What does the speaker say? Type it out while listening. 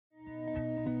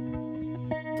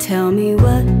Tell me,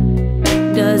 what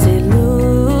does it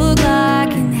look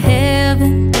like in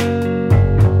heaven?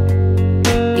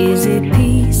 Is it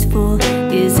peaceful?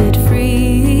 Is it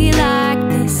free like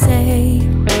they say?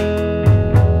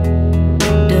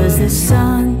 Does the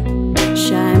sun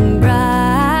shine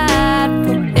bright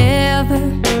forever?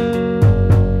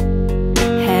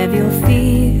 Have your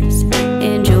fears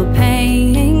and your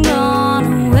pain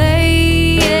gone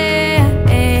away? Yeah,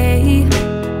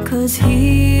 'cause here